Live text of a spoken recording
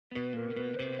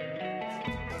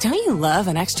Don't you love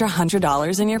an extra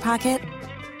 $100 in your pocket?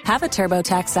 Have a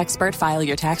TurboTax expert file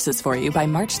your taxes for you by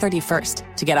March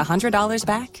 31st to get $100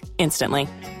 back instantly.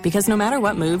 Because no matter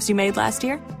what moves you made last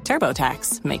year,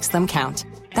 TurboTax makes them count.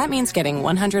 That means getting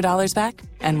 $100 back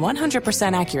and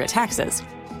 100% accurate taxes,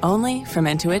 only from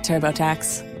Intuit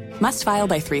TurboTax. Must file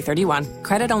by 3/31.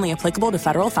 Credit only applicable to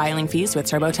federal filing fees with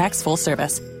TurboTax full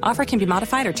service. Offer can be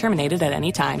modified or terminated at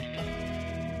any time.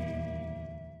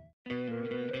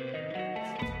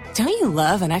 Don't you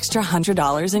love an extra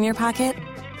 $100 in your pocket?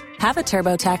 Have a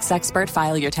TurboTax expert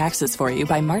file your taxes for you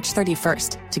by March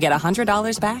 31st to get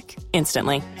 $100 back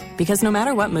instantly. Because no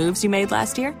matter what moves you made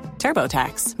last year,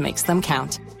 TurboTax makes them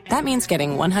count. That means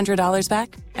getting $100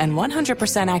 back and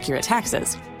 100% accurate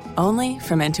taxes, only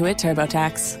from Intuit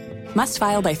TurboTax. Must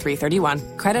file by 3/31.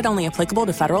 Credit only applicable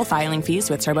to federal filing fees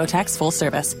with TurboTax full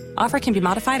service. Offer can be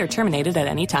modified or terminated at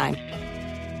any time.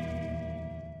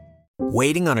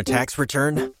 Waiting on a tax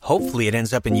return? Hopefully it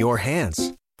ends up in your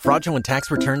hands. Fraudulent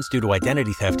tax returns due to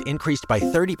identity theft increased by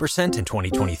 30% in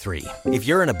 2023. If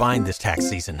you're in a bind this tax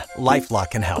season,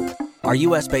 LifeLock can help. Our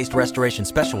U.S.-based restoration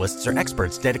specialists are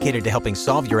experts dedicated to helping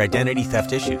solve your identity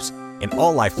theft issues. And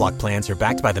all LifeLock plans are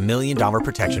backed by the $1 Million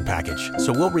Protection Package.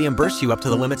 So we'll reimburse you up to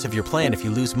the limits of your plan if you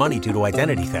lose money due to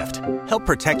identity theft. Help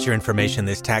protect your information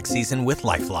this tax season with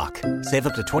LifeLock. Save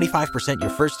up to 25% your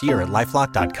first year at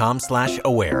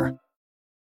LifeLock.com/aware.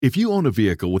 If you own a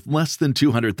vehicle with less than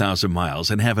 200,000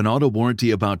 miles and have an auto warranty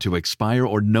about to expire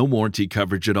or no warranty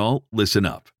coverage at all, listen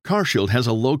up. CarShield has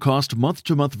a low-cost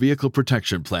month-to-month vehicle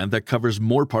protection plan that covers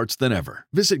more parts than ever.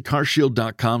 Visit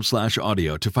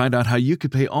carshield.com/audio to find out how you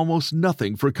could pay almost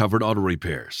nothing for covered auto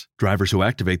repairs. Drivers who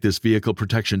activate this vehicle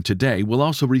protection today will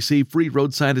also receive free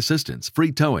roadside assistance,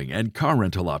 free towing, and car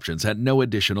rental options at no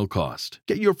additional cost.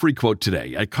 Get your free quote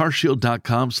today at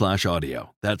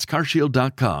carshield.com/audio. That's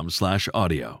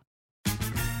carshield.com/audio.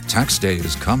 Tax day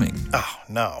is coming. Oh,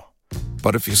 no.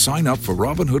 But if you sign up for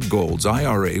Robinhood Gold's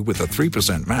IRA with a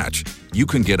 3% match, you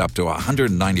can get up to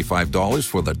 $195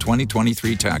 for the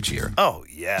 2023 tax year. Oh,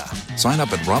 yeah. Sign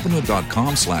up at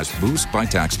Robinhood.com/boost by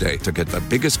tax day to get the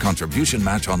biggest contribution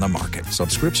match on the market.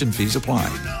 Subscription fees apply.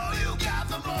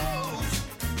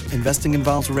 Investing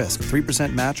involves risk.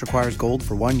 3% match requires gold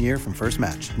for 1 year from first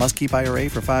match. Must keep IRA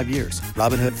for 5 years.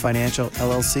 Robinhood Financial,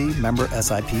 LLC, member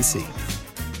SIPC.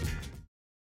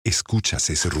 ¿Escuchas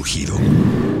ese rugido?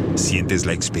 ¿Sientes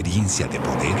la experiencia de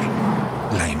poder?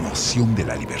 ¿La emoción de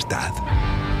la libertad?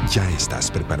 Ya estás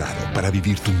preparado para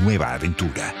vivir tu nueva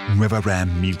aventura. Nueva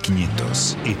Ram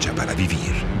 1500, hecha para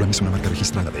vivir. Ram es una marca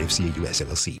registrada de FCA US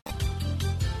LLC.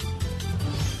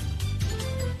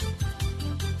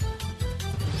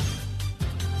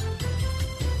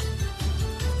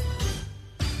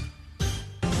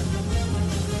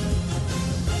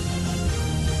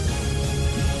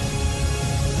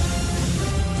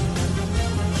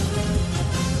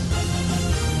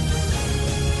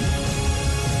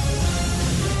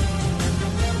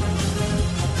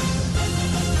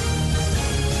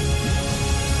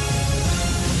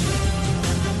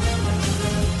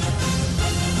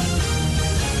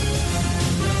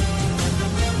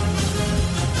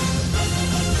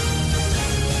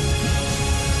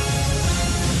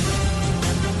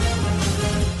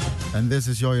 This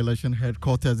is your election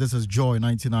headquarters. This is Joy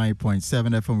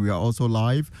 99.7 FM. We are also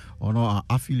live on all our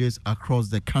affiliates across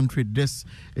the country. This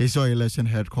is your election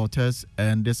headquarters.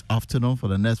 And this afternoon, for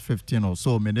the next 15 or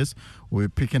so minutes, we're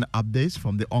picking updates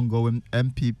from the ongoing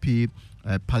MPP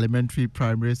parliamentary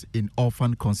primaries in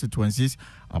orphan constituencies.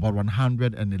 About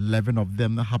 111 of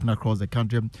them happen across the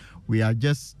country. We are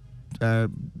just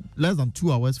less than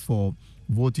 2 hours for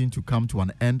voting to come to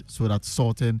an end so that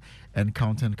sorting and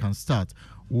counting can start.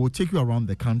 We'll take you around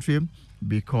the country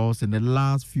because in the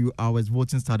last few hours,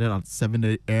 voting started at 7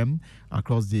 a.m.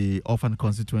 across the orphan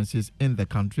constituencies in the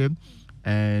country.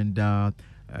 And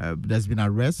there's been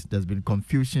arrests, there's been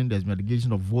confusion, there's been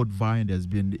allegation of vote buying, there's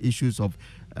been issues of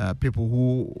people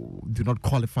who do not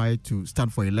qualify to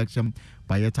stand for election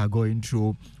but yet are going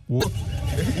through.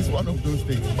 It's one of those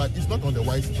things, but it's not on the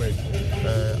widespread,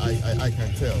 I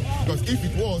can tell. Because if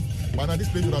it was, by now this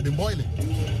place would have been boiling.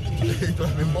 It would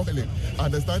have been boiling. I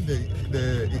understand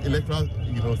the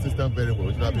electoral system very well.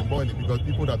 It would have been boiling because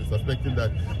people would have been suspecting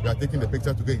that we are taking the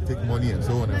picture to go and take money and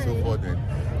so on and so forth, and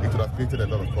it would have created a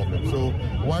lot of problems. So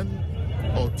one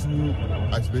or two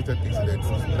isolated incidents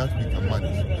that we can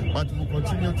manage. But we'll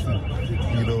continue to,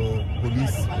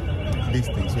 police this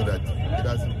thing so that it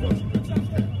doesn't continue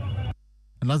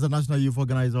to And as the national youth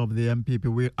organizer of the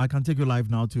MPP, I can take you live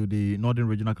now to the northern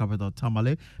regional capital,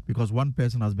 Tamale, because one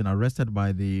person has been arrested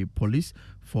by the police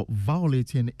for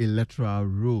violating electoral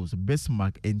rules.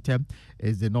 Bismarck Intem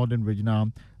is the northern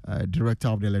regional director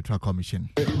of the Electoral Commission.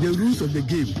 The rules of the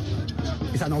game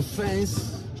is an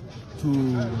offense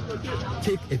to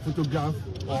take a photograph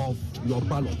of your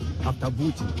ballot after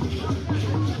voting.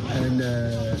 And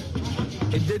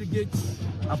a delegate,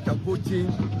 after voting,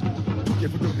 took a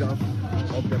photograph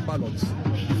of the ballots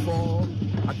before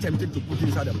attempting to put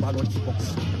inside the ballot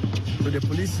box. So the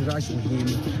police rushed on him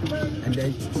and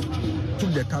then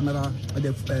took the camera and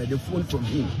the phone from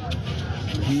him.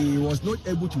 He was not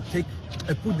able to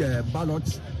put the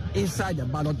ballots inside the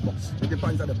ballot box, the paper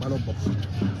inside the ballot box.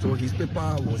 So his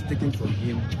paper was taken from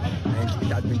him and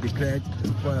it had been declared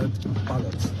spoiled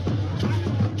ballot.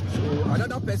 So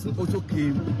another person also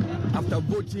came after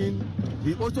voting.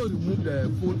 He also removed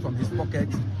the phone from his pocket.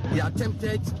 He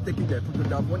attempted taking the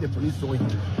photograph. When the police saw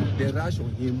him, they rushed on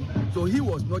him. So he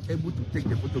was not able to take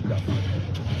the photograph.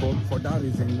 For that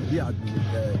reason, they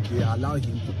allowed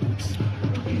him to put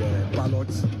the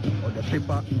ballots or the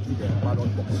paper into the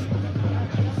ballot box.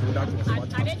 So that was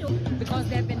what happened. Because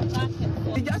they've been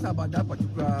bashing. It's just about that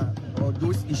particular or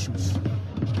those issues.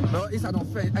 No, it's an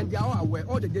offense, and they are aware.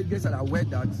 All the delegates are aware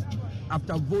that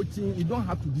after voting, you don't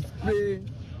have to display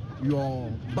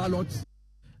your ballots.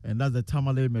 And that's the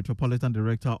Tamale Metropolitan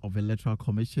Director of Electoral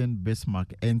Commission,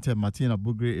 Bismarck Intem. Martina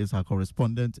Bugri is our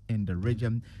correspondent in the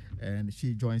region, and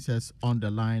she joins us on the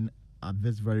line at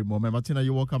this very moment. Martina,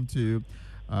 you're welcome to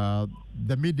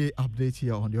the midday update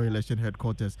here on your election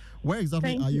headquarters. Where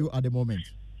exactly are you at the moment?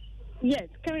 Yes,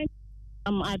 currently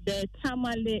I'm at the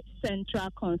Tamale Central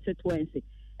Constituency.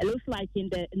 It looks like in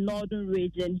the northern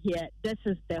region here, this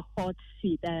is the hot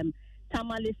seat.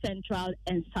 Tamale Central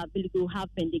and Saviligu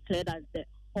have been declared as the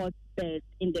hotbed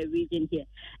in the region here.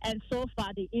 And so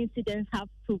far, the incidents have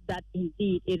proved that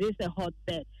indeed it is a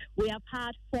hotbed. We have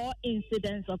had 4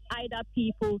 incidents of either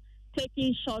people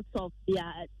taking shots of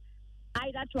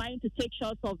either trying to take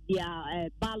shots of their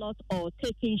ballot or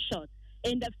taking shots.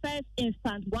 In the first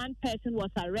instance, one person was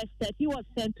arrested. He was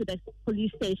sent to the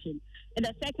police station. In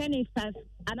the second instance,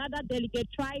 another delegate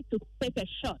tried to take a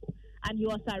shot and he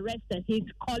was arrested. His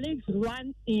colleagues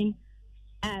ran in,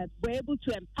 were able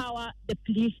to empower the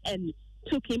police and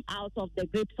took him out of the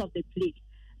grips of the police.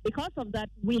 Because of that,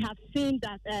 we have seen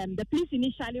that the police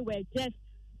initially were just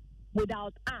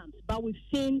without arms, but we've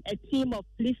seen a team of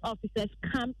police officers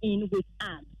come in with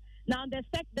arms. Now,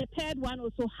 the third one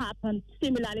also happened.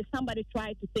 Similarly, somebody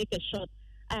tried to take a shot.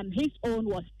 His own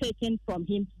was taken from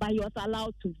him, but he was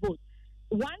allowed to vote.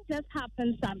 One just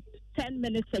happened some 10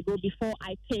 minutes ago before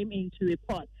I came in to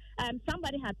report.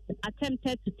 Somebody had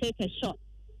attempted to take a shot.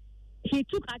 He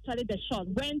took actually the shot,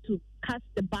 went to cast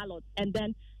the ballot, and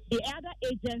then the other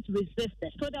agents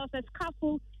resisted. So there was a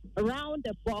scuffle around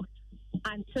the box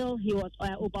until he was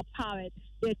overpowered.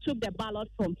 They took the ballot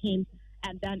from him,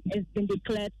 and then it's been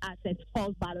declared as a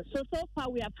spoiled ballot. So far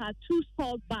we have had 2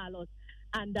 spoiled ballots,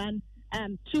 and then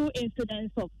 2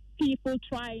 incidents of people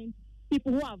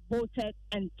who have voted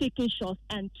and taken shots,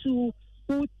 and 2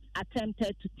 who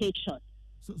attempted to take shots.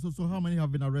 So how many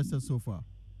have been arrested so far?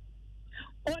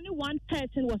 Only one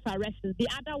person was arrested. The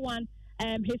other one,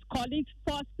 his colleagues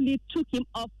forcibly took him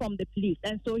off from the police,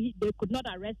 and so they could not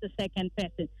arrest the second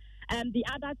person. The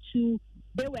other 2,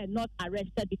 they were not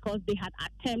arrested because they had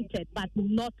attempted but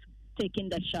not taken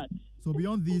the shots. So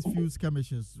beyond these few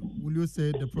skirmishes, will you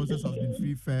say the process has been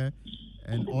free, fair,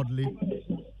 and orderly?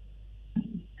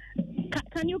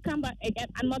 Can you come back again?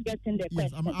 I'm not getting the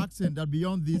question. Yes, I'm asking that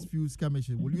beyond these few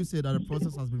skirmishes, will you say that the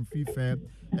process has been free, fair,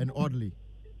 and orderly?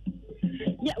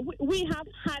 Yeah, we have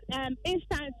had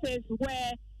instances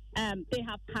where they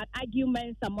have had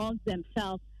arguments amongst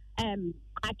themselves,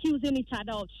 accusing each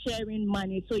other of sharing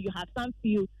money. So you have some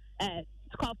few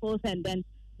scuffles, and then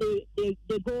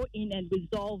they go in and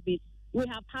resolve it. We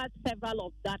have had several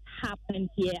of that happen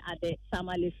here at the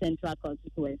Tamale Central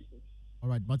constituency. All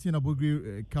right, Martina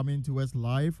Bugri coming to us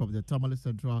live from the Tamale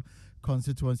Central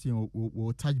constituency.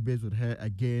 We'll touch base with her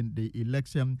again. The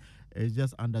election is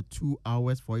just under 2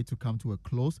 hours for it to come to a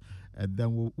close, and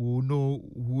then we'll know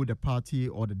who the party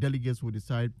or the delegates will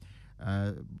decide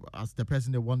as the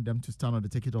person they want them to stand on the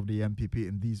ticket of the MPP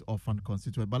in these orphan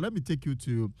constituencies. But let me take you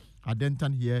to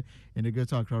Adentan here in the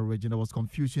Greater Accra region. There was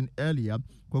confusion earlier.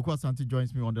 Kwaku Asante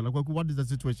joins me on the line. Kwaku, what is the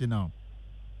situation now?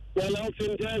 Well,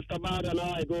 Elton, just about an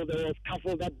hour ago, there was a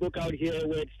scuffle that broke out here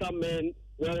with some men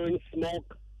wearing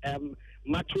smoke,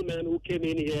 macho men who came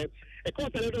in here. It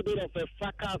caused a little bit of a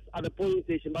fracas at the polling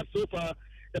station, but so far,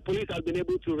 the police have been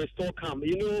able to restore calm.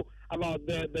 You know about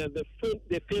the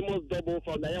famous double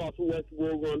from the Yawasu West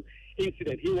Wogon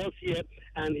incident. He was here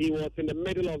and he was in the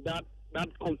middle of that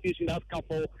confusion, that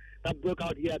scuffle that broke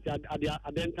out here at the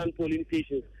Adentan polling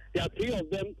stations. There are 3 of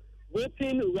them.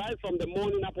 Voting right from the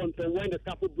morning up until when the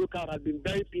scuffle broke out has been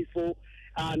very peaceful.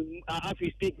 And as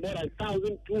we speak, more than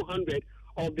 1,200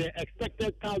 of the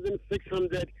expected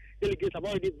 1,600 delegates have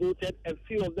already voted. A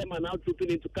few of them are now trooping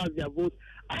in to cast their votes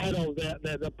ahead of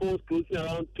the polls closing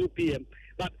around 2 p.m.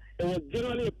 But it was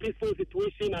generally a peaceful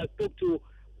situation. I spoke to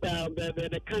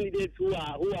the candidates who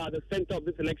are the center of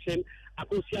this election.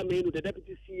 Akosia Menu, the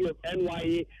deputy CEO of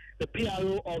NYA, the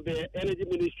PRO of the Energy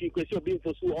Ministry, Kwesi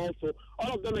Obinfosu also,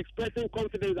 all of them expressing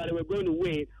confidence that they were going to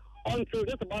win until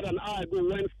just about an hour ago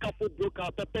when scuffle broke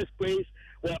out. Pepper sprays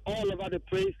were all over the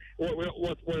place. Were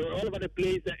all over the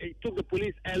place. It took the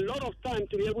police a lot of time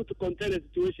to be able to contain the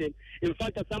situation. In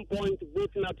fact, at some point,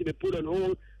 voting had to be put on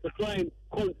hold to try and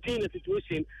contain the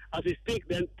situation. As we speak,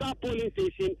 the entire polling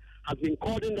station has been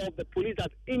cordoned off. The police has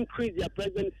increased their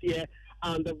presence here,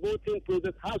 and the voting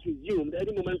process has resumed.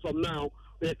 Any moment from now,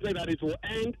 we expect that it will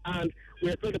end, and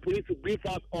we expect the police to brief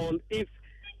us on if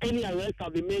any arrests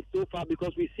have been made so far,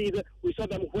 because we saw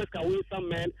them whisk away some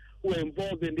men who were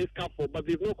involved in this scuffle, but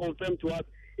they've not confirmed to us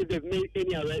if they've made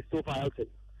any arrests so far.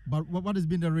 But what has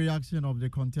been the reaction of the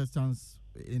contestants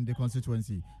in the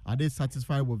constituency? Are they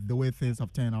satisfied with the way things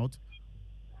have turned out?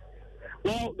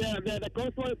 Well, the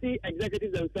constituency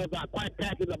executives themselves are quite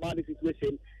passionate about the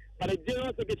situation, but the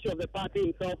general secretary of the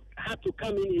party himself had to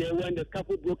come in here when the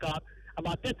scuffle broke out.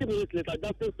 About 30 minutes later,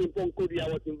 Justice Pimpon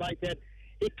Kodia was invited.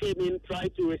 He came in,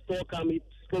 tried to restore calm. He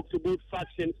spoke to both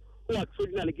factions who are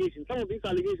trading allegations. Some of these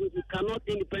allegations we cannot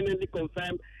independently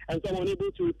confirm, and some are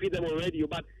unable to repeat them on radio.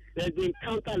 But there's been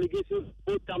counter allegations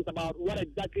both times about what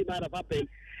exactly might have happened.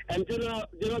 And General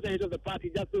Secretary of the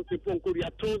party, Justice Pimpon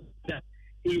Kodia, told that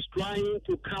he's trying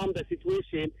to calm the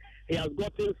situation. He has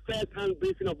gotten first-hand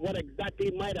briefing of what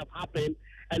exactly might have happened,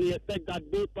 and he expects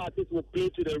that both parties will play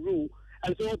to the rule.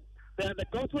 And so the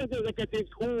constituency executives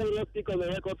who will not speak on the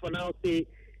record for now say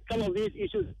some of these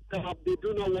issues come up. They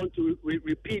do not want to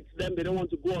repeat them. They don't want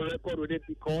to go on record with it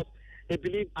because they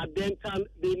believe at the time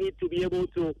they need to be able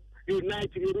to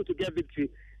unite to be able to get victory.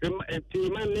 To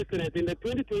remind listeners, in the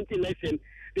 2020 election,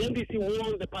 the NDC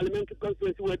won the parliamentary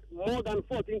constituency with more than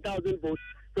 14,000 votes.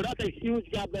 So that's a huge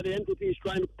gap that the NDC is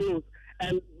trying to close.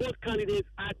 And both candidates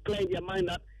are clear in their mind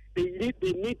that they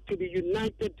need to be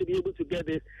united to be able to get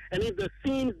this. And if the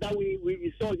scenes that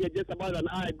we saw here just about an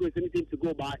hour ago is anything to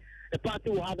go by, the party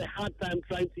will have a hard time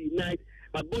trying to unite.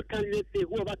 But both candidates say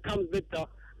whoever comes victor,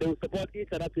 they will support each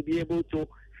other to be able to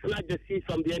snatch the seat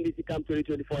from the NDC come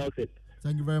 2024.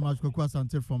 Thank you very much, Kokwa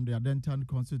Sante from the Adentan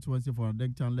constituency. For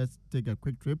Adentan, let's take a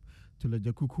quick trip to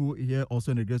Lejekuku here,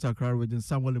 also in the Greater Accra region.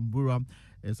 Samuel Mbura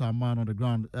is our man on the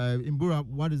ground. Mbura,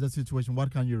 what is the situation?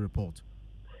 What can you report?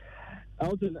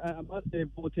 Alton, I must say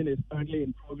voting is currently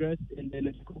in progress in the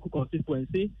Lejekuku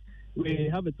constituency. We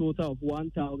have a total of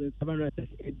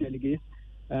 1,738 delegates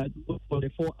for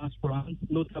the 4 aspirants,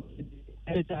 notably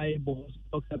the NHI boss,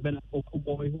 Dr. Bernard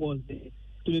Okuboy, who was the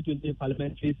 2020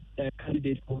 parliamentary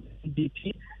candidate for the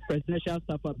NDP, presidential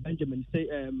staffer Benjamin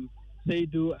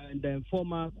Seidu, and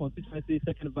former constituency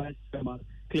second vice chairman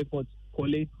Clifford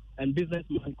Kole, and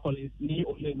businessman Collins Ni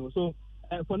Oleno. So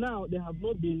for now, there have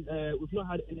not been, we've not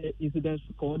had any incidents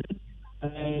recorded.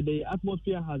 The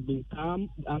atmosphere has been calm.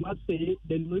 I must say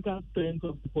the numerical strength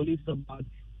of the police is about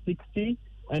 60,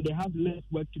 and they have less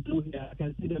work to do here. I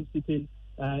can see them sitting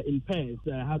in pairs,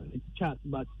 having a chat,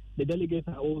 but the delegates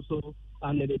are also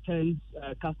under the tents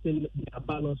casting their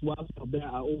ballots, whilst some of them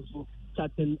are also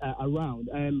chatting around.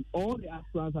 All the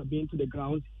aspirants have been to the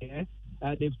grounds here.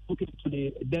 They've spoken to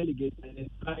the delegates and they're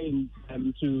trying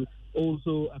to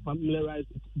also familiarize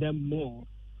them more.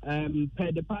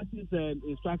 Per the party's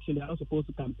instruction, they are not supposed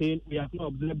to campaign. We have not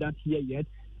observed that here yet.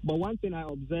 But one thing I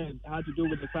observed had to do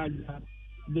with the fact that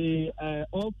the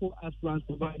all 4 aspirants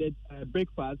provided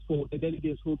breakfast for the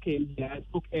delegates who came here. I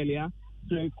spoke earlier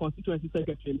to the constituency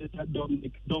secretary, Mr.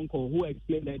 Dominic Donko, who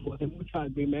explained that it was a mutual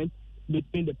agreement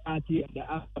between the party and the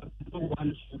aspirants. No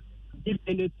one should give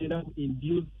anything that will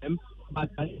induce them, but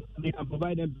they can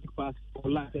provide them breakfast for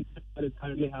lunch, and that is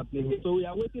currently happening. So we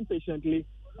are waiting patiently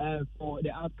for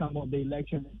the outcome of the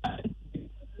election.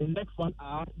 In the next 1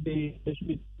 hour, they should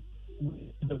be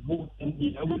the vote, and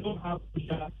we don't have.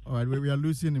 All right, we are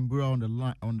losing Mbura on the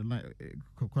line.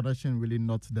 Connection really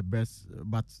not the best,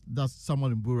 but that's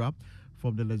Samuel Mbura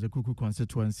from the Lejekuku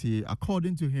constituency.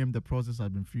 According to him, the process has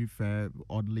been free, fair,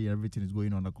 orderly, everything is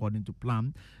going on according to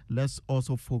plan. Let's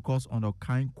also focus on the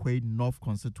Kankwe North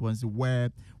constituency, where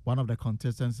one of the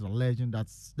contestants is alleging that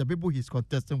the people he's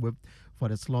contesting with for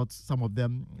the slots, some of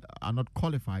them are not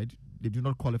qualified. They do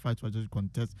not qualify to actually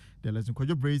contest the election.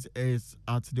 Kojo Brace is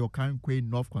at the Okankwe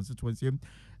North constituency,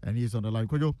 and he's on the line.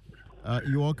 Kojo,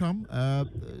 you're welcome.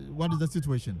 What is the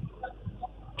situation?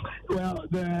 Well,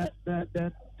 the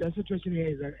situation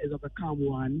here is of a calm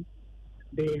one.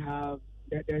 There's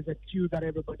a queue that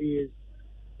everybody is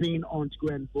being on to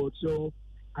go and vote. So,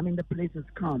 I mean, the place is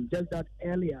calm. Just that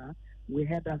earlier, we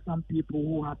heard that some people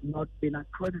who have not been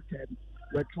accredited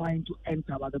were trying to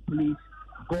enter, but the police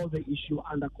got the issue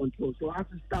under control. So as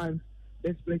it stands,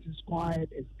 this place is quiet,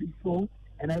 it's peaceful,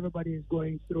 and everybody is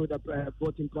going through the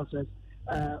voting process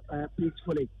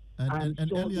peacefully. And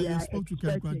so earlier you spoke to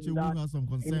Ken Kwanche, who has some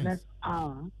concerns. In the next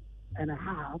hour and a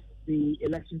half, the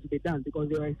elections will be done, because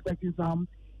they were expecting some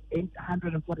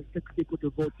 846 people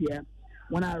to vote here.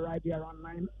 When I arrived here around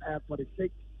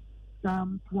 9:46,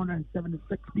 some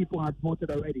 276 people had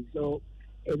voted already. So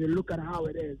if you look at how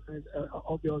it is,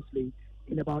 obviously,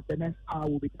 in about the next hour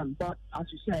will be done. But as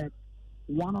you said,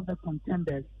 one of the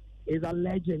contenders is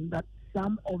alleging that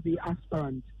some of the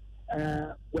aspirants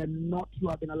were not to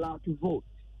have been allowed to vote.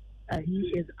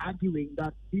 He is arguing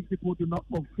that these people do not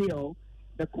fulfill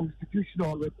the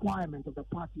constitutional requirement of the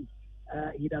party.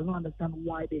 He does not understand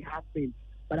why they have been.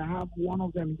 But I have one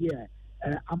of them here,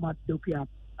 Ahmad Dokia,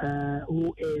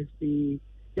 who is the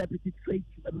Deputy Trade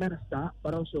Minister,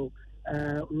 but also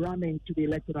running to be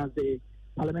elected as the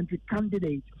parliamentary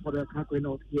candidate for the Kankwe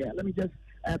North here. Let me just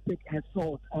pick her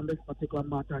thought on this particular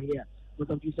matter here for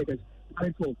some few seconds.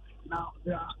 Now,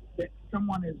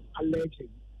 someone is alleging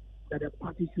that a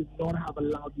party should not have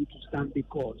allowed you to stand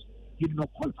because you do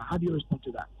not qualify. How do you respond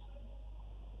to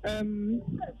that?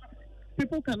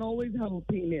 People can always have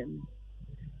opinions,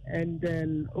 and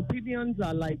then opinions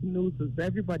are like noses.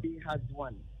 Everybody has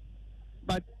one.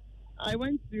 But I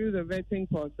went through the vetting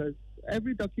process.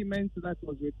 Every document that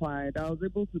was required, I was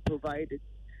able to provide it.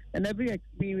 And every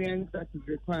experience that is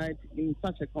required in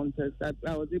such a contest,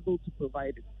 I was able to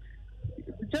provide it.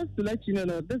 Just to let you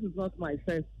know, this is not my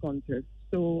first contest.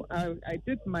 So I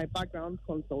did my background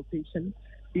consultation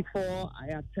before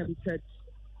I attempted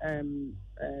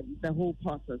the whole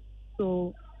process.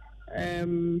 So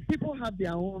people have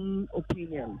their own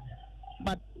opinions.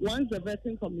 But once the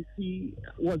vetting committee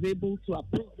was able to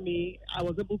approve me, I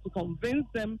was able to convince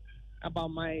them about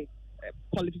my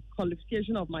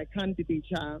qualification of my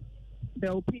candidature.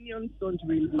 The opinions don't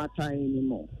really matter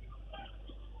anymore.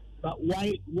 But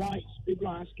why people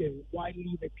are asking, why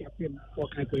leave a campaign for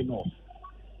Kankwe North?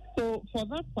 So for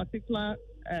that particular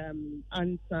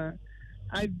answer,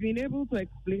 I've been able to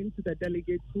explain to the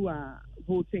delegates who are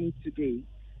voting today,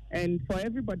 and for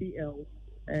everybody else,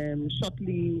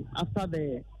 shortly after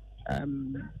the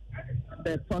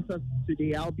process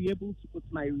today, I'll be able to put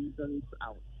my reasons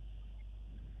out.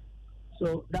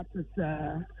 So that is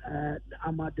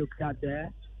Ahmad Dokia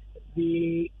there.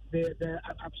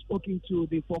 I've spoken to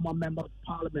the former member of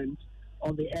parliament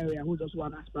on the area, who's also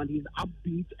an aspirant. He's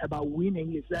upbeat about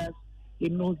winning. He says he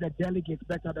knows the delegates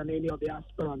better than any of the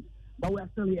aspirants. But we're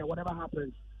still here. Whatever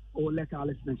happens, we'll let our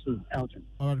listeners know. Elton.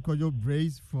 All right, Kojo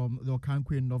Brace from the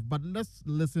Okankwe North. But let's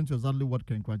listen to exactly what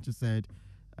Ken Kwanche said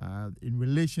in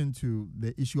relation to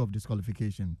the issue of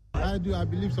disqualification. I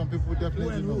believe some people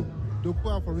definitely know.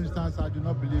 Dokua, for instance, I do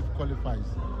not believe qualifies.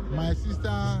 My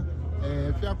sister,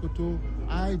 Fiakoto,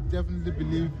 I definitely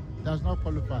believe does not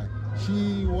qualify.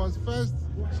 She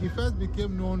first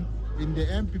became known in the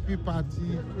MPP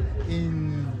party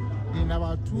in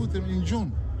about in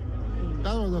June.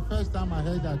 That was the first time I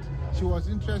heard that she was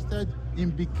interested in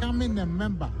becoming a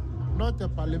member, not a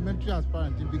parliamentary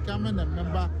aspirant, in becoming a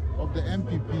member of the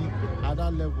MPP at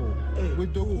that level.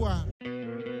 With Dokua.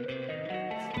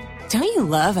 Don't you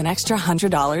love an extra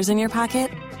 $100 in your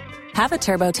pocket? Have a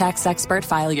TurboTax expert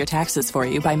file your taxes for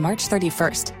you by March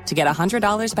 31st to get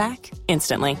 $100 back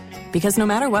instantly. Because no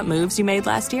matter what moves you made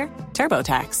last year,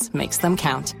 TurboTax makes them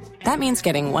count. That means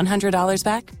getting $100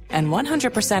 back and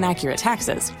 100% accurate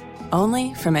taxes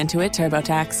only from Intuit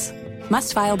TurboTax.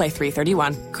 Must file by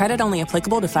 3/31. Credit only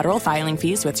applicable to federal filing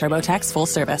fees with TurboTax full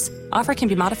service. Offer can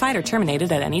be modified or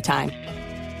terminated at any time.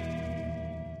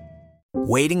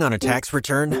 Waiting on a tax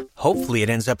return? Hopefully it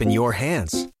ends up in your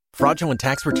hands. Fraudulent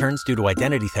tax returns due to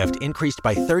identity theft increased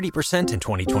by 30% in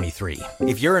 2023.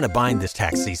 If you're in a bind this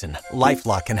tax season,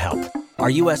 LifeLock can help. Our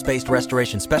U.S.-based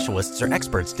restoration specialists are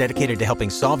experts dedicated to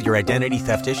helping solve your identity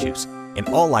theft issues. And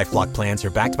all LifeLock plans are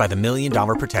backed by the $1 Million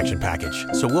Protection Package.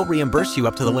 So we'll reimburse you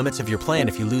up to the limits of your plan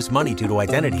if you lose money due to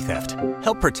identity theft.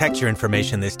 Help protect your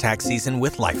information this tax season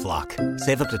with LifeLock.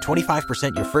 Save up to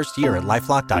 25% your first year at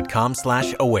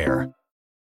LifeLock.com/aware.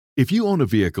 If you own a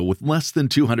vehicle with less than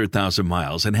 200,000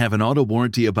 miles and have an auto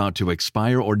warranty about to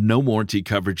expire or no warranty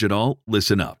coverage at all,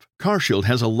 listen up. CarShield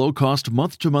has a low-cost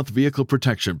month-to-month vehicle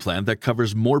protection plan that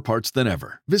covers more parts than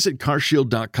ever. Visit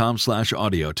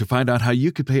carshield.com/audio to find out how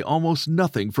you could pay almost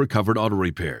nothing for covered auto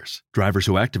repairs. Drivers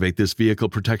who activate this vehicle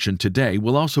protection today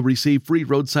will also receive free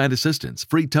roadside assistance,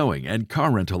 free towing, and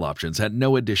car rental options at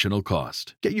no additional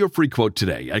cost. Get your free quote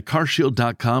today at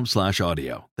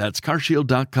carshield.com/audio. That's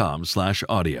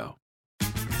carshield.com/audio.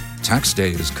 Tax day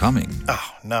is coming.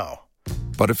 Oh, no.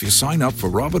 But if you sign up for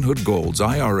Robinhood Gold's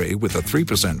IRA with a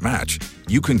 3% match,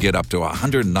 you can get up to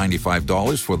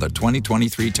 $195 for the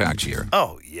 2023 tax year.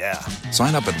 Oh, yeah.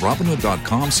 Sign up at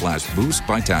Robinhood.com/boost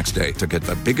by tax day to get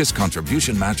the biggest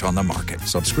contribution match on the market.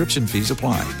 Subscription fees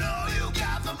apply.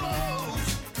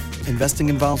 Investing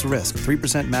involves risk.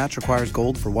 3% match requires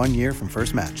gold for 1 year from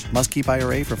first match. Must keep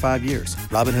IRA for 5 years.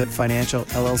 Robinhood Financial,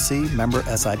 LLC, member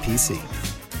SIPC.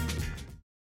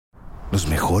 Los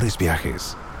mejores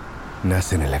viajes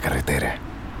nacen en la carretera,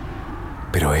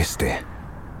 pero este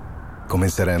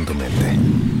comenzará en tu mente.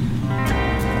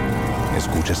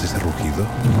 ¿Escuchas ese rugido?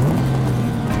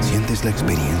 ¿Sientes la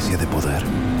experiencia de poder?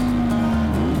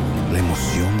 ¿La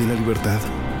emoción de la libertad?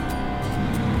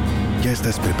 Ya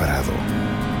estás preparado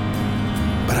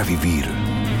para vivir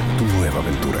tu nueva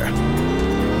aventura.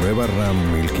 Nueva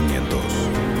RAM 1500.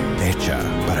 Hecha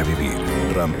para vivir.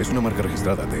 RAM es una marca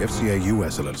registrada de FCI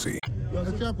US LLC.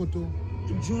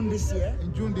 In June this year.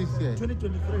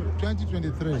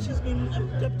 2023. She's been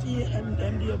deputy and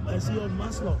MD of CEO of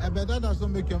Maslow. But that does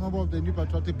not make you a member of the New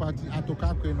Patriotic Party and to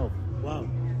carry enough. Wow.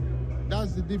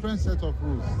 That's a different set of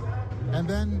rules. And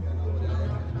then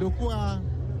Dokua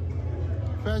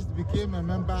first became a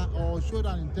member or showed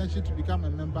an intention to become a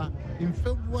member in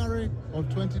February of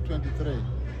 2023.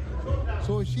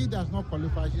 So she does not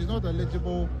qualify. She's not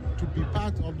eligible to be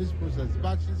part of this process,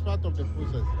 but she's part of the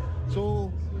process.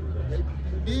 So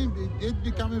it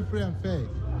becoming free and fair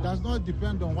does not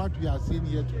depend on what we are seeing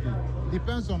here today.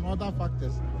 Depends on other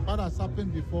factors. What has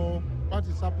happened before, what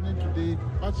is happening today,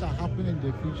 what shall happen in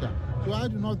the future. So I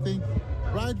do not think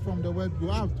right from the word go,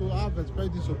 I have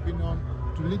expressed this opinion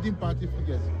to leading party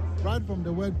figures. Right from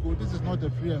the word go, this is not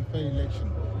a free and fair election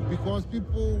because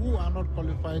people who are not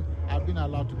qualified have been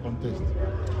allowed to contest.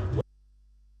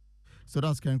 So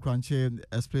that's Ken Kranche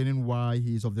explaining why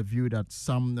he's of the view that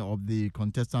some of the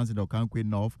contestants in the Okankwe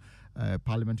North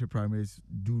parliamentary primaries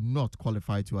do not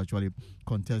qualify to actually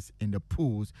contest in the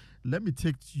polls. Let me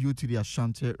take you to the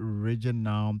Ashanti region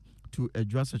now to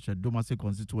address such a Domestic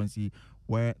constituency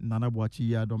where Nana Boakye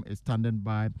Yadom is standing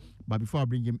by. But before I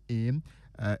bring him in,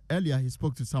 earlier he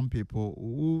spoke to some people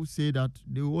who say that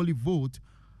they will only vote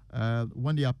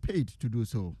when they are paid to do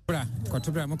so. Up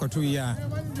to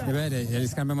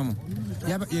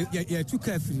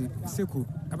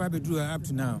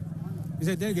now. He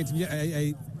said delegate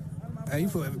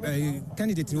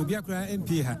candidate to be a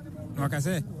MP. Like I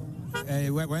say,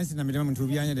 once in the minimum to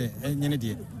be any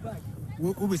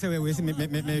we say we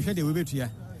will be here.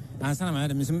 And some of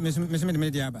the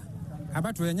media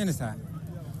about to Yenisa.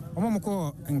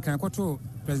 Omoko and Kankoto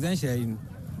presidential in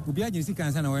Ubiaji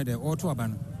Kansan away the or to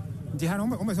Aban. The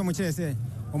Harom almost so much say,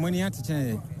 Omonia to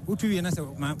change. Utu and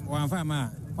one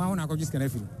farmer, one I just can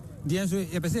feel. The answer,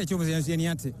 if I say, you was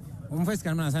Yaniati, on first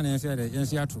Cameron and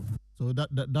Seattle. So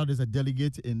that is a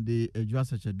delegate in the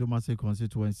Ejwasache Domestic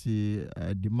constituency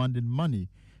demanding money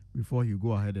before he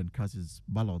go ahead and cast his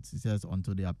ballots. He says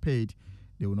until they are paid,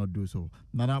 they will not do so.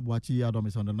 Nana Boakye Yadom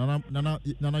is on the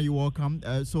Nana, you welcome.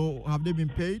 So have they been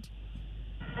paid?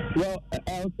 Well,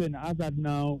 Elson, as of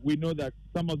now, we know that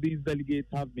some of these delegates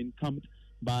have been camped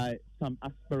by some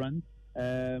aspirants.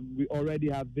 We already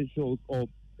have visuals of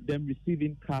them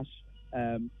receiving cash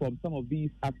from some of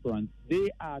these aspirants. They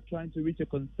are trying to reach a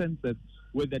consensus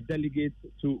with the delegates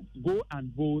to go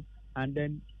and vote, and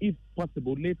then, if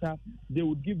possible, later they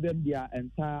would give them their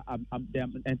entire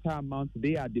amount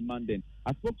they are demanding.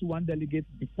 I spoke to one delegate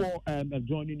before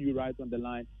joining you right on the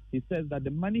line. He says that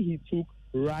the money he took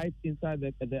right inside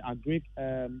the Agric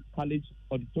College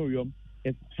auditorium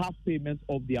is half payment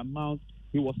of the amount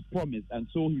he was promised, and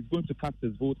so he's going to cast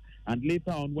his vote, and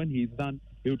later on when he's done,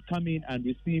 he would come in and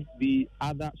receive the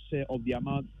other share of the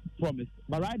amount promised.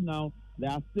 But right now,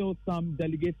 there are still some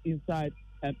delegates inside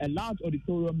a large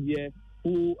auditorium here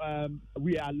who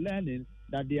we are learning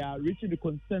that they are reaching the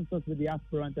consensus with the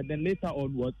aspirants, and then later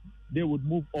onwards, they would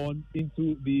move on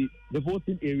into the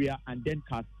voting area and then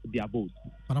cast their vote.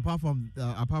 But apart from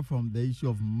the issue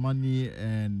of money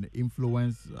and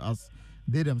influence, as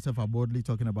they themselves are boldly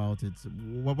talking about it,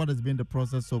 what has been the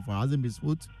process so far? Has it been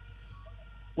smooth?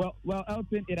 Well,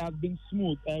 Elton, it has been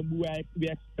smooth. We are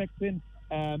expecting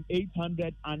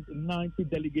 890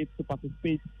 delegates to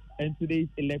participate in today's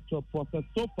electoral process.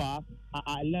 So far,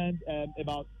 I learned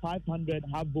about 500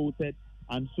 have voted,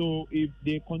 and so if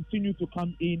they continue to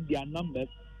come in their numbers,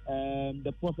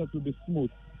 the process will be smooth,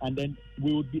 and then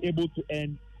we would be able to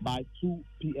end by 2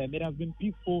 p.m. It has been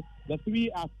peaceful. The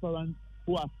three aspirants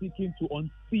who are seeking to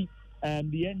unseat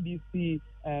the NDC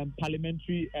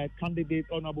parliamentary candidate,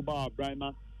 Honorable Bawa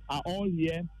Brahma, are all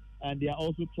here, and they are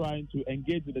also trying to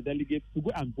engage with the delegates to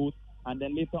go and vote, and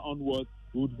then later onwards,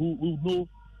 we will know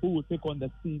who will take on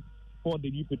the seat for the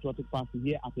New Patriotic Party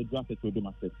here at the Draft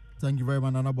Market. Thank you very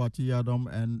much, Nana Bwati Adam,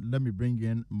 and let me bring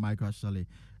in Michael Ashale,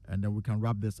 and then we can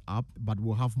wrap this up, but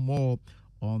we'll have more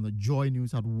on the Joy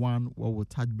News at 1, where we'll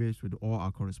touch base with all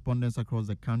our correspondents across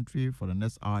the country for the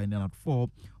next hour, and then at 4,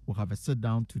 we'll have a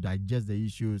sit-down to digest the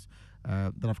issues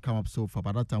that have come up so far.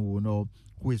 By that time, we will know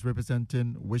who is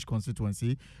representing which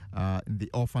constituency in the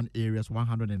orphan areas,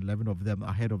 111 of them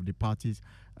ahead of the parties,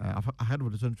 ahead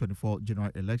of the 2024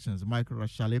 general elections. Michael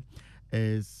Ashale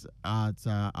is at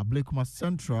Ablekuma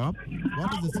Central.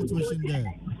 What is the situation there?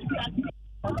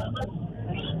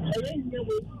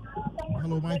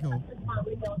 Hello, Michael.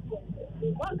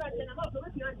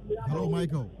 Hello,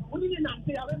 Michael.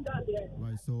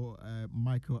 Right, so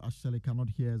Michael Ashale cannot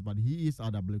hear us, but he is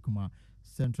at Ablekuma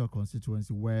Central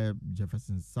constituency, where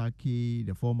Jefferson Saki,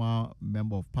 the former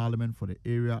member of parliament for the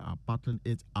area, are battling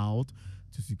it out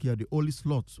to secure the only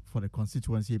slots for the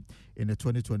constituency in the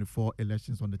 2024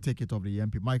 elections on the ticket of the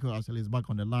MP. Michael Ashale is back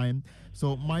on the line.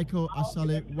 So, Michael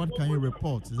Ashale, what can you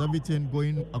report? Is everything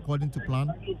going according to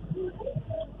plan?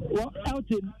 Well,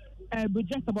 Elton, we're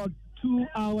just about 2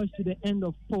 hours to the end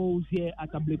of polls here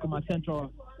at Ablekuma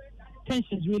Central.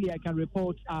 Tensions, really, I can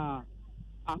report, are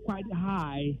quite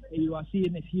high. You are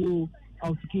seeing a few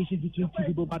altercations between two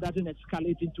people, but that doesn't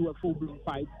escalate into a full-blown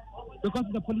fight. Because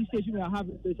the police station we are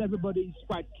having this, everybody is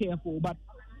quite careful, but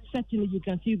certainly you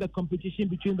can see the competition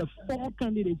between the 4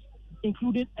 candidates,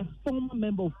 including a former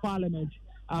member of parliament,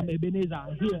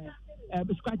 Ebenezer, here.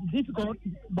 It's quite difficult,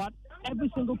 but every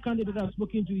single candidate I've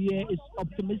spoken to here is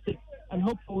optimistic and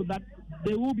hopeful that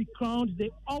they will be crowned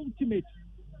the ultimate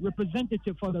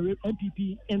representative for the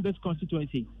MPP in this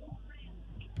constituency.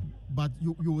 But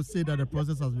you will say that the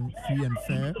process has been free and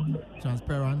fair,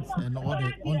 transparent, and all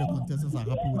the contestants are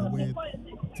happy with the way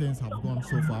things have gone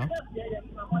so far.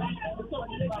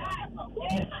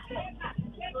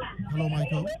 Hello,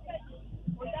 Michael.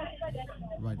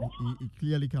 Right, he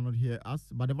clearly cannot hear us,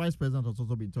 but the Vice President has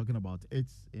also been talking about it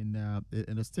in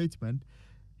a statement.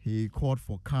 He called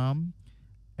for calm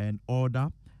and order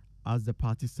as the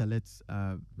party selects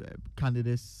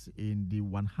candidates in the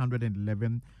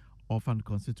 111 orphan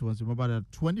constituency. Remember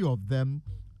that 20 of them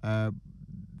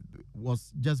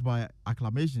was just by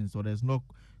acclamation, so there's no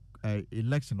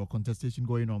election or contestation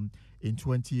going on in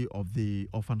 20 of the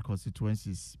orphan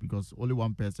constituencies, because only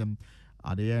one person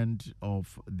at the end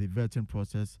of the vetting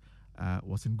process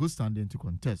was in good standing to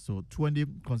contest. So 20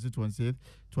 constituencies,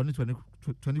 20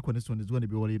 constituencies is going to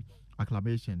be only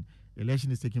acclamation.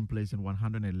 Election is taking place in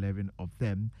 111 of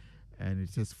them, and it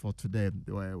says for today,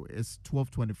 it's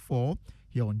 12:24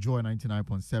 here on Joy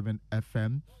 99.7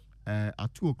 FM.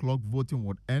 At 2 o'clock, voting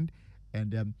would end,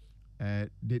 and then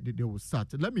they will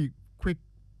start. Let me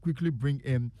quickly bring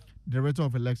in the Director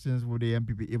of Elections with the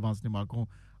MPP, Evans Nimakon,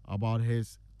 about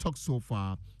his talk so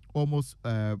far, almost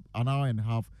an hour and a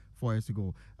half, 4 years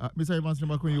ago. Mr. Evans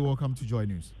Nimakon, you're welcome to Joy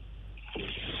News.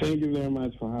 Thank you very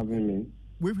much for having me.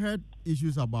 We've heard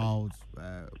issues about,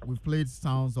 we've played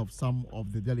sounds of some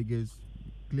of the delegates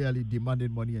clearly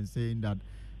demanding money and saying that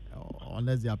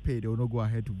unless they are paid, they will not go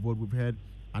ahead to vote. We've heard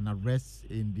an arrest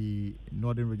in the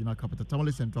Northern Regional Capital,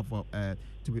 Tamale Central, for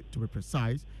to be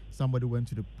precise. Somebody went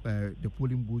to the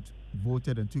polling booth,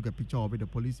 voted, and took a picture of it. The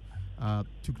police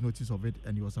took notice of it,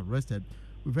 and he was arrested.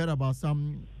 We've heard about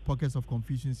some pockets of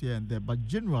confusion here and there, but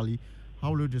generally,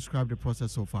 how will you describe the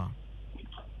process so far?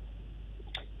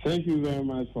 Thank you very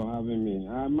much for having me.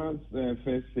 I must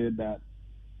first say that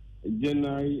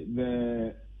generally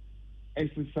the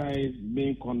exercise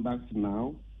being conducted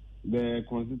now, the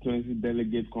constituency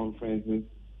delegate conferences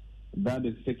that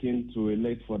is taken to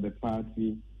elect for the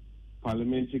party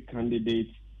parliamentary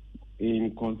candidates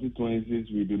in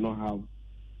constituencies we do not have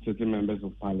certain members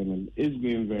of parliament, is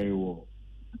going very well.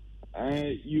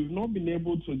 You've not been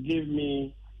able to give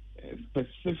me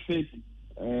specific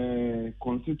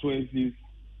constituencies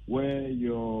where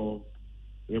your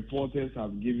reporters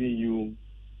have given you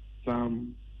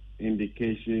some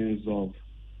indications of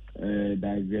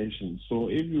digression. So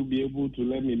if you'll be able to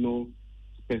let me know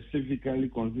specifically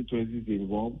constituencies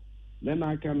involved, then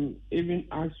I can even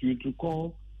ask you to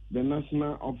call the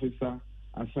national officer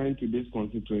assigned to this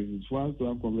constituencies for us to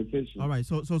have conversation. All right.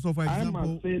 So for example, I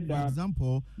must say that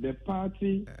the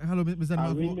party hello, Mr.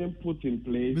 arrangement put in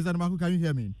place. Mr. Namaku, can you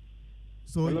hear me?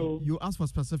 So hello? You asked for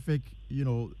specific, in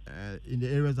the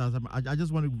areas. I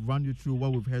just want to run you through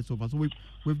what we've heard so far. So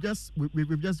we've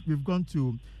gone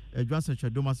to Dwasesha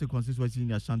Domase constituency in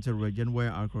the Ashanti region, where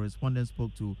our correspondent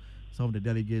spoke to some of the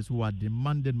delegates who are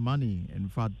demanding money. In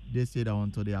fact, they said that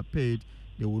until they are paid,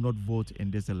 they will not vote in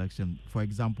this election. For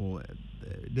example,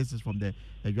 this is from the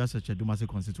Dwasesha Domase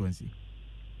constituency.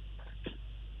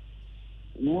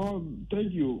 Well,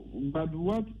 thank you. But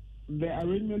what the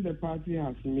arrangement the party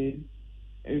has made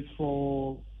is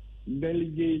for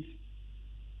delegates.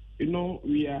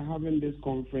 We are having this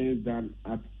conference done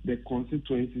at the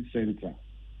constituency center.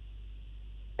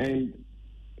 And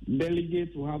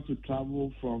delegates will have to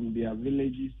travel from their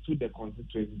villages to the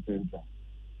constituency center.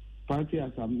 Party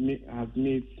has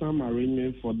made some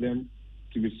arrangements for them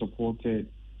to be supported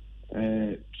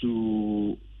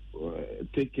to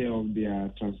take care of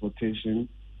their transportation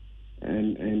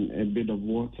and a bit of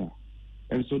water.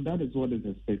 And so that is what is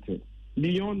expected.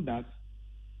 Beyond that,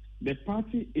 the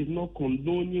party is not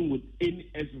condoning with any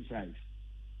exercise.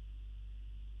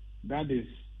 That is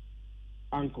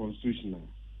unconstitutional.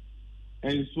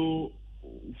 And so,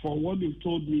 for what you've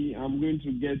told me, I'm going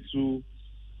to get to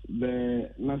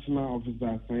the national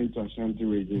officer assigned to Ashanti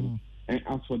region and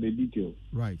ask for the details.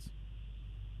 Right.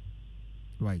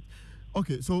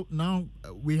 Okay, so now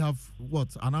we have,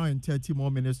 an hour and 30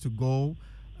 more minutes to go.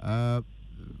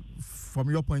 From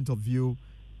your point of view,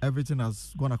 everything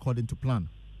has gone according to plan?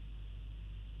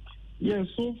 Yes,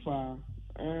 so far,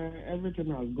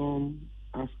 everything has gone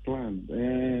as planned.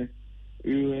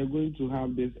 We were going to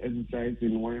have this exercise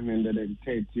in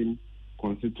 113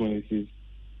 constituencies,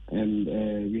 and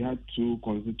we had 2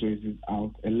 constituencies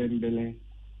out, Elembele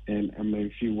and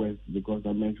Amenfi West, because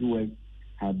Amenfi West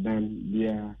had done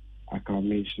their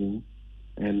acclamation,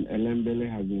 and Elembele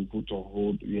has been put on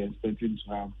hold. We are expecting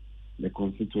to have the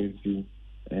constituency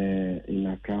in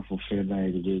Accra for further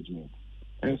engagement.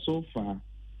 And so far,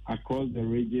 across the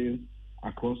region,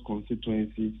 across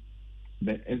constituencies,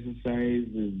 the exercise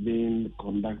is being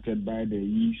conducted by the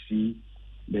EC.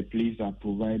 The police are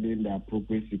providing the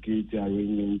appropriate security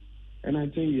arrangements, and I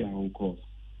think we are on course.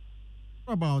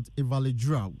 What about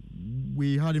Ivalidra?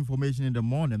 We had information in the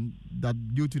morning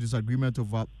that due to disagreement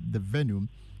over the venue,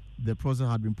 the process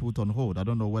had been put on hold. I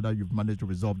don't know whether you've managed to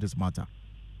resolve this matter.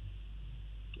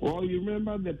 Well, you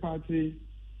remember the party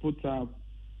put up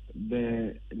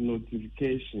the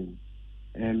notification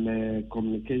and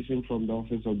communication from the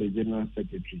office of the General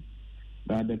Secretary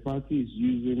that the party is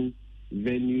using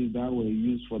venues that were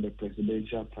used for the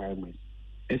presidential primaries,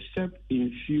 except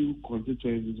in few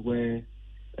constituencies where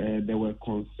there were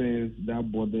concerns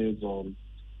that borders on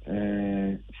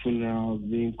funerals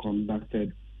being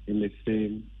conducted in the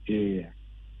same area.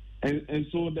 And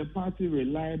so the party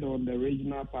relied on the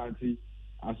regional party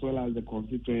as well as the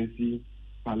constituency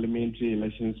parliamentary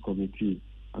elections committee.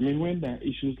 I mean, when there are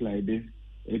issues like this,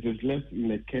 it is left in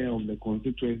the care of the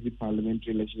constituency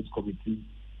parliamentary elections committee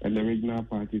and the regional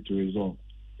party to resolve.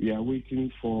 We are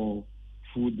waiting for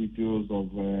full details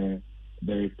of the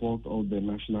report of the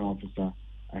national officer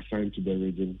assigned to the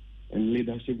region, and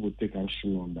leadership will take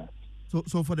action on that.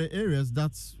 So for the areas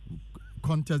that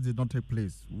contest did not take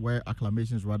place, where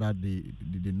acclamations rather the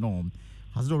norm,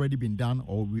 has it already been done,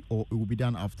 or it will be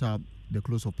done after the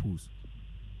close of polls?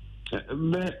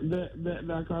 The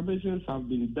acclamations have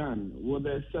been done, with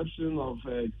the exception of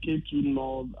K2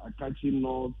 North, Akachi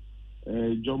North,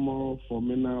 Jomo,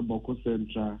 Fomena, Boko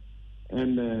Central,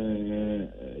 and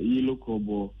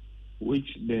Yilokobo,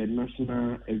 which the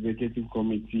National Executive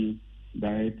Committee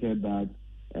directed that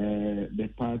the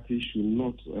party should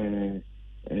not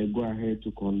go ahead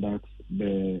to conduct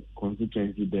the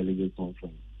constituency delegate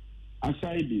conference.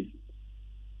 Aside this,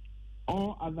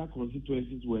 all other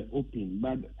constituencies were open,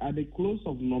 but at the close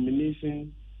of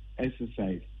nomination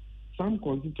exercise, some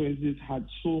constituencies had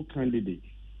sole candidates.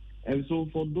 And so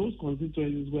for those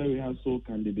constituencies where we have sole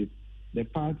candidates, the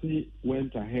party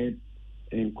went ahead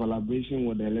in collaboration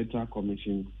with the Electoral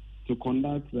Commission to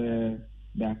conduct the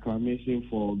acclamation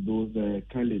for those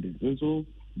candidates. And so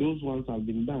those ones have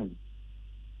been done.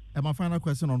 And my final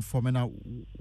question on Fomena,